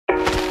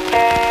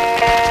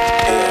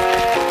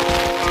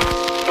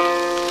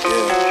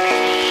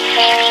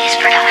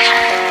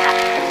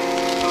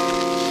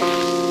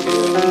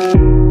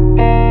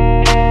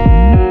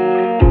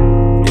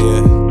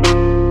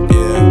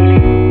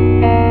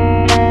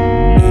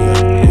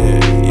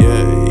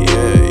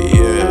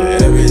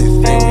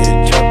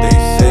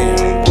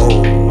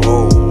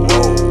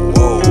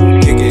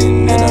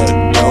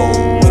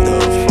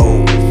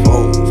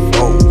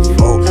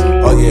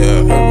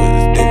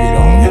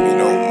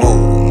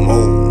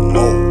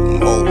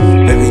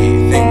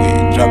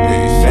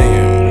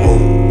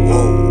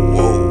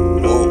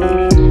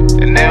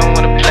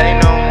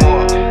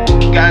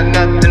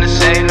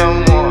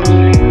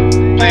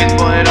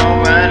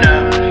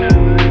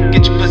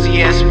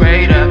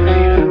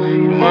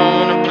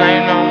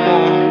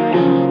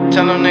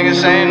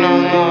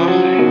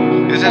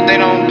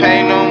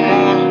pain no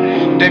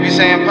more. They be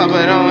saying,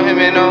 Papa, don't hit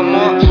me no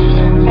more.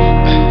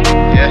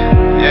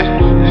 Yeah,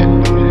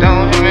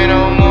 don't hit me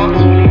no more.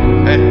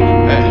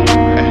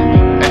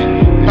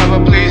 Papa,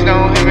 please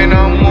don't hit me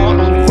no more.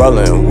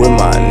 Rollin' with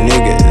my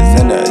niggas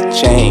in a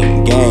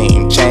chain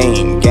gang.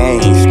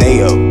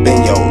 Stay up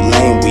in your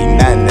lane, we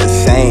not in the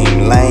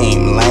same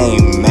lame,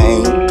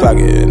 man.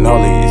 Clocking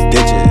all these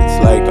ditches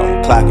like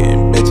I'm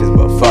clocking bitches,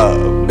 but fuck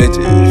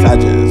bitches. I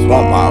just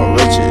want my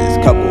riches,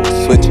 couple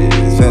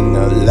switches in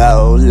the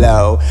low.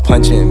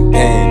 Punching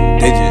pin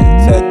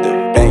digits at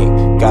the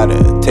bank,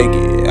 gotta take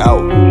it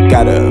out.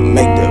 Gotta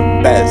make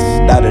the best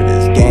out of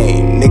this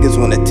game. Niggas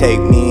wanna take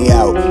me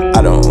out,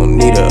 I don't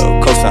need a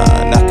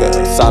cosign. I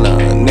could sign a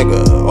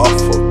nigga off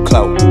for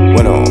clout.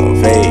 Went on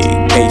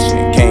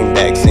vacation, came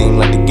back, seemed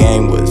like the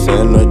game was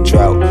in a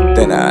drought.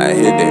 Then I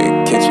hit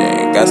the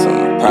kitchen, got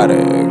some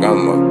product,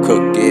 I'ma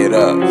cook it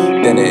up.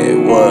 Then it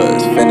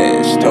was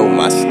finished, told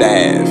my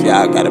staff,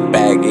 y'all gotta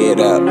bag it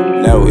up.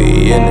 Now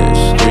we in the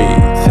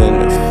streets, in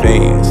the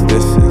fiends,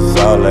 this is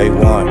all they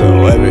want.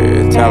 Though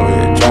every time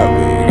we drop